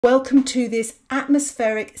Welcome to this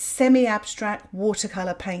atmospheric semi-abstract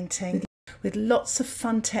watercolour painting with lots of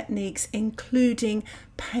fun techniques, including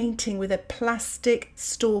painting with a plastic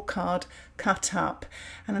store card cut up.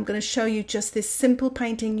 And I'm going to show you just this simple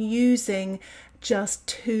painting using just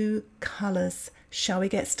two colours. Shall we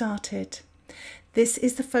get started? This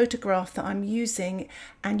is the photograph that I'm using,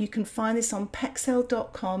 and you can find this on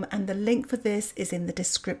pexel.com, and the link for this is in the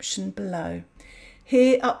description below.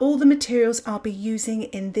 Here are all the materials I'll be using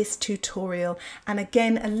in this tutorial, and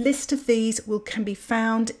again a list of these can be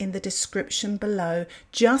found in the description below.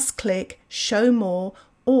 Just click show more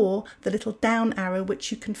or the little down arrow which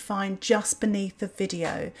you can find just beneath the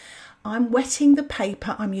video. I'm wetting the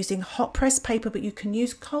paper. I'm using hot press paper, but you can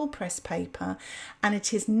use cold press paper, and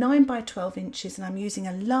it is 9 by 12 inches, and I'm using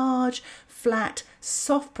a large flat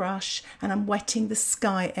soft brush, and I'm wetting the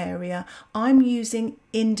sky area. I'm using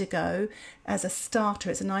Indigo as a starter.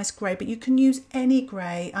 It's a nice grey, but you can use any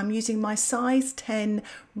grey. I'm using my size 10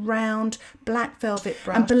 round black velvet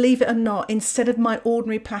brush, and believe it or not, instead of my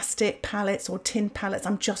ordinary plastic palettes or tin palettes,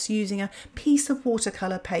 I'm just using a piece of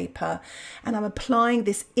watercolour paper, and I'm applying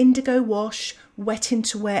this Indigo wash wet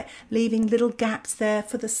into wet, leaving little gaps there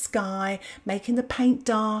for the sky, making the paint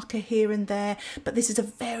darker here and there. But this is a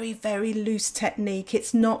very, very loose technique.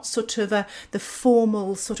 It's not sort of the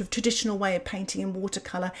formal sort of traditional way of painting in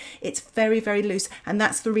watercolour. It's very, very loose, and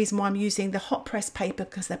that's the reason why I'm using the hot press paper,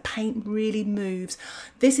 because the paint really moves.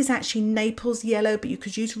 This is actually Naples yellow, but you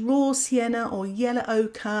could use raw sienna or yellow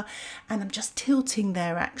ochre, and I'm just tilting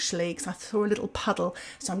there actually because I saw a little puddle,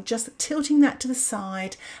 so I'm just tilting that to the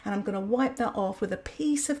side, and I'm going to wipe that off with a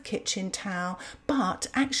piece of kitchen towel. But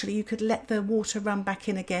actually you could let the water run back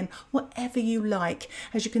in again, whatever you like.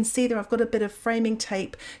 As you can see there, I've got a bit of framing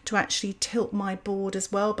tape to actually tilt my board as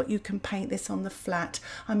well, but you can paint this on the flat.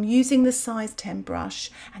 I'm using the size 10 brush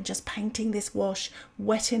and just painting this wash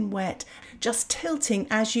wet in wet, just tilting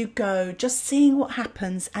as you go, just seeing what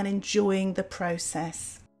happens and enjoying the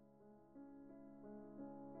process.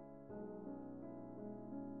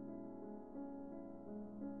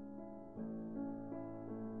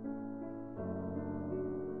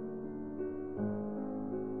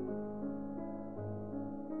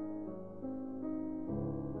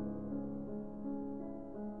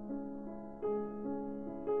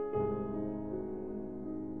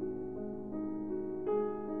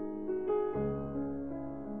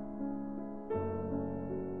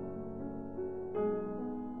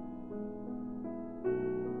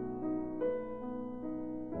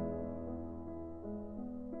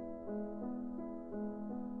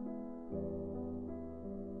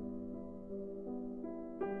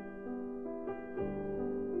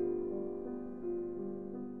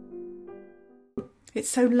 It's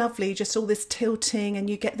so lovely, just all this tilting, and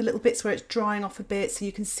you get the little bits where it's drying off a bit, so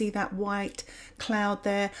you can see that white cloud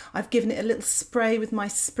there. I've given it a little spray with my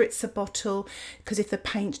spritzer bottle, because if the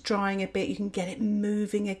paint's drying a bit, you can get it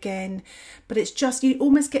moving again. But it's just, you're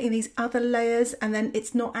almost getting these other layers, and then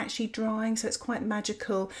it's not actually drying, so it's quite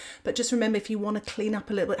magical. But just remember, if you want to clean up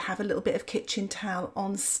a little bit, have a little bit of kitchen towel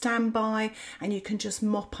on standby, and you can just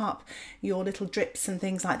mop up your little drips and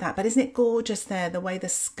things like that. But isn't it gorgeous there, the way the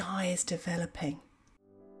sky is developing?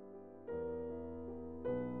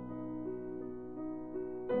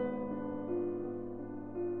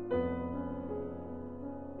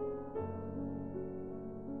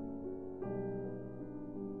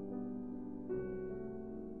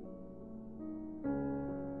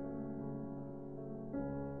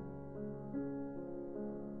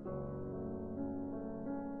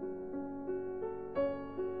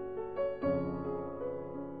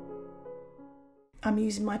 I'm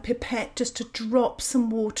using my pipette just to drop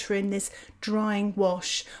some water in this drying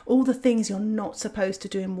wash, all the things you're not supposed to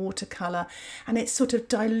do in watercolour, and it sort of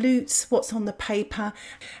dilutes what's on the paper,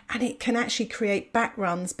 and it can actually create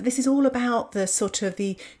backgrounds. But this is all about the sort of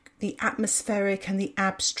the atmospheric and the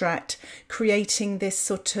abstract, creating this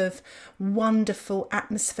sort of wonderful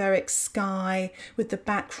atmospheric sky with the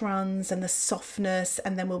backgrounds and the softness,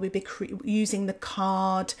 and then we'll be using the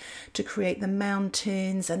card to create the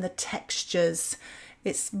mountains and the textures.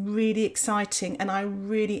 It's really exciting, and I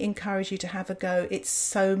really encourage you to have a go. It's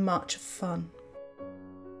so much fun.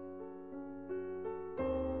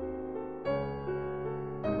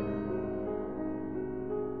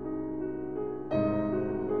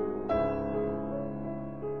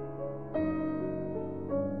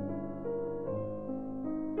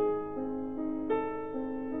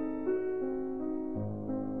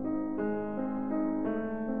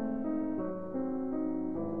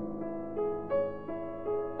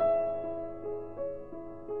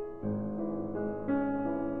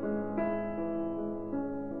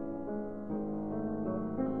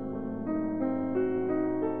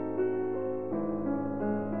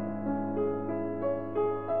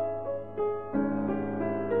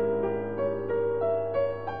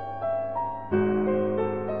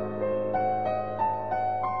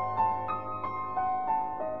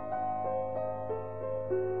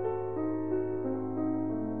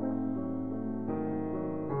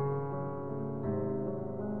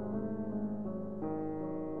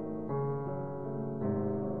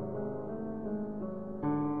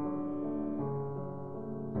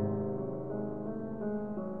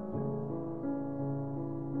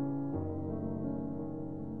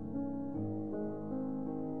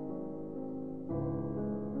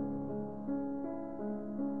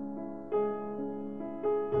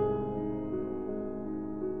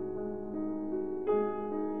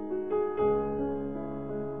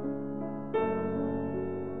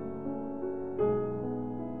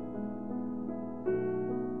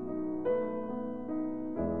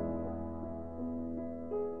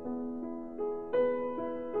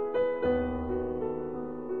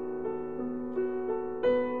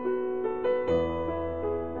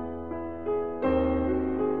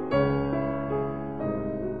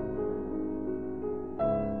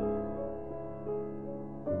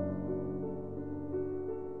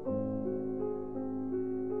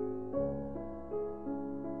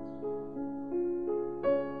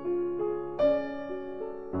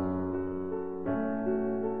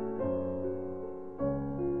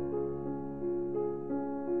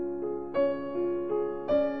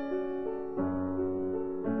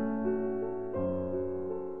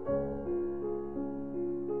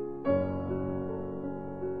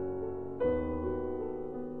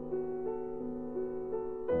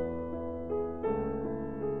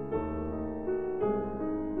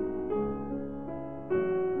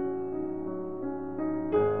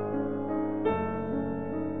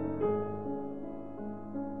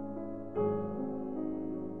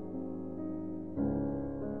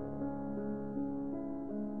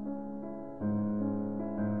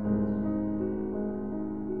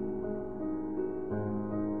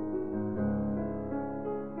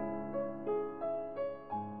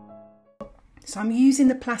 So I'm using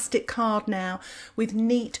the plastic card now with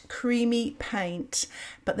neat creamy paint,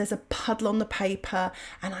 but there's a puddle on the paper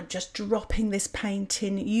and I'm just dropping this paint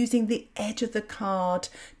in using the edge of the card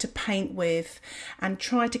to paint with, and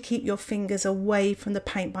try to keep your fingers away from the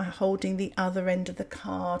paint by holding the other end of the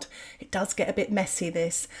card. It does get a bit messy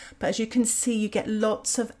this, but as you can see you get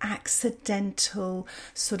lots of accidental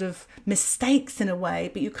sort of mistakes in a way,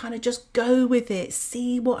 but you kind of just go with it,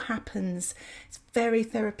 see what happens. It's very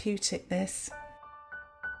therapeutic this.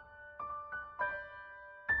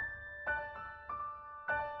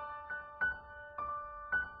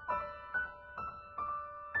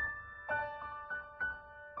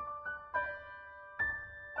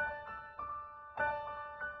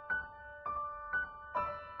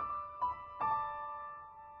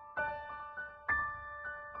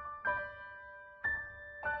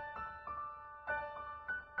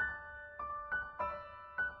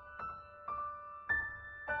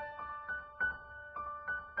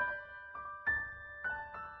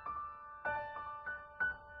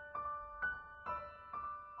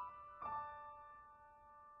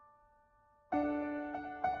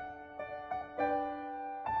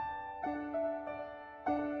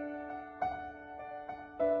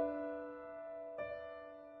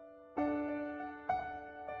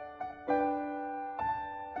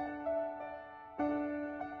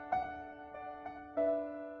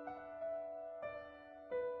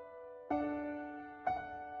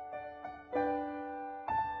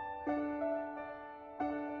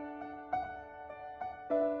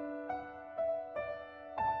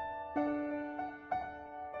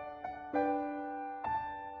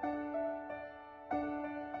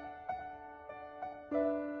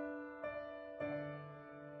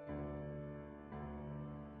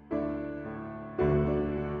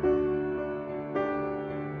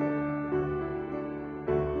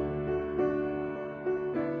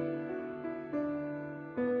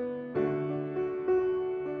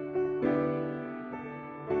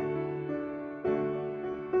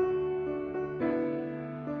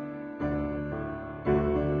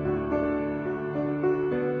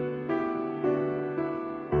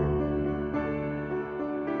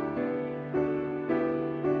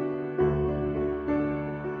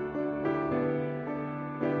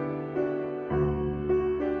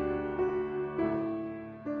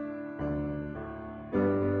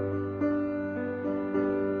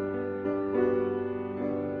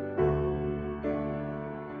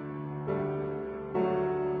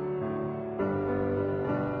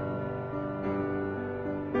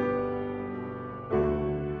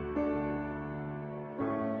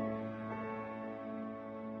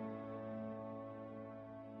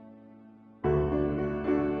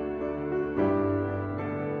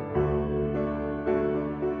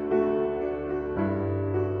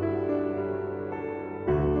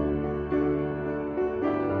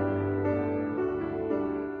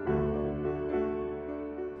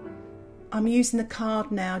 I'm using the card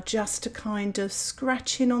now just to kind of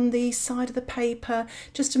scratch in on the side of the paper,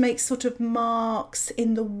 just to make sort of marks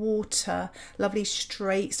in the water, lovely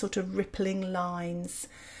straight sort of rippling lines,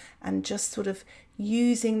 and just sort of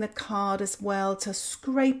using the card as well to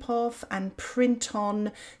scrape off and print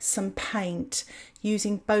on some paint,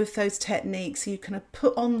 using both those techniques. So you can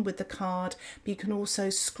put on with the card, but you can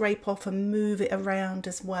also scrape off and move it around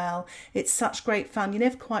as well. It's such great fun. You're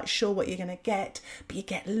never quite sure what you're going to get, but you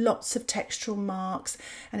get lots of textural marks,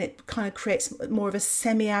 and it kind of creates more of a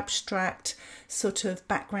semi-abstract sort of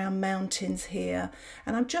background mountains here.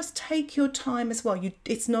 And I'm just take your time as well.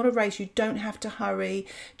 It's not a race. You don't have to hurry.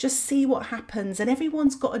 Just see what happens. And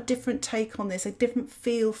everyone's got a different take on this, a different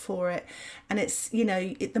feel for it. And it's, you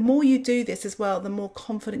know, the more you do this as well, the more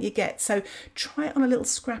confident you get. So try it on a little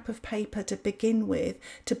scrap of paper to begin with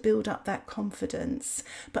to build up that confidence.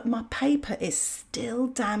 But my paper is still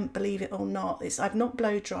damp, believe it or not. I've not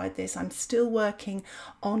blow dried this. I'm still working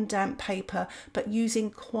on damp paper, but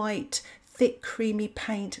using quite thick creamy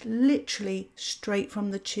paint, literally straight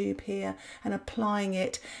from the tube here, and applying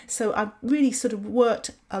it. So I've really sort of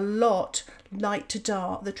worked a lot light to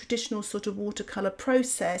dark, the traditional sort of watercolour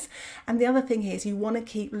process. And the other thing here is you want to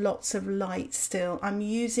keep lots of light still. I'm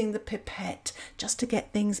using the pipette just to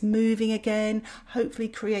get things moving again, hopefully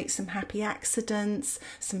create some happy accidents,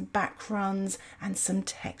 some backgrounds and some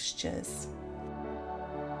textures.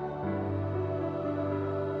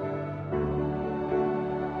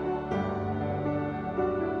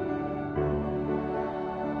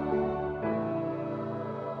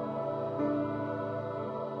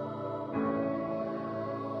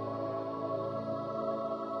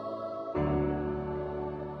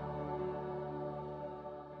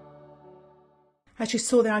 As you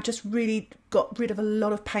saw there, I just really got rid of a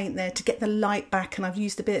lot of paint there to get the light back, and I've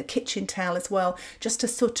used a bit of kitchen towel as well just to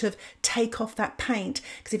sort of take off that paint,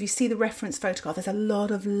 because if you see the reference photograph, there's a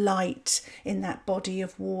lot of light in that body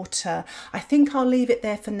of water. I think I'll leave it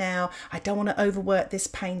there for now. I don't want to overwork this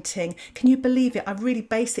painting. Can you believe it? I've really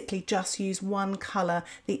basically just used one colour,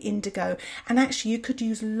 the indigo, and actually you could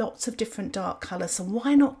use lots of different dark colours, so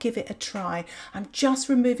why not give it a try? I'm just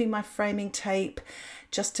removing my framing tape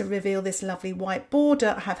just to reveal this lovely white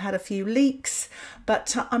border. I have had a few leaks,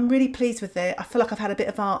 but I'm really pleased with it. I feel like I've had a bit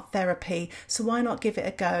of art therapy, so why not give it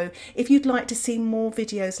a go? If you'd like to see more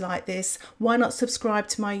videos like this, why not subscribe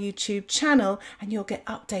to my YouTube channel and you'll get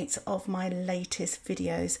updates of my latest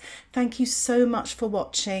videos. Thank you so much for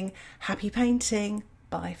watching. Happy painting.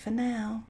 Bye for now.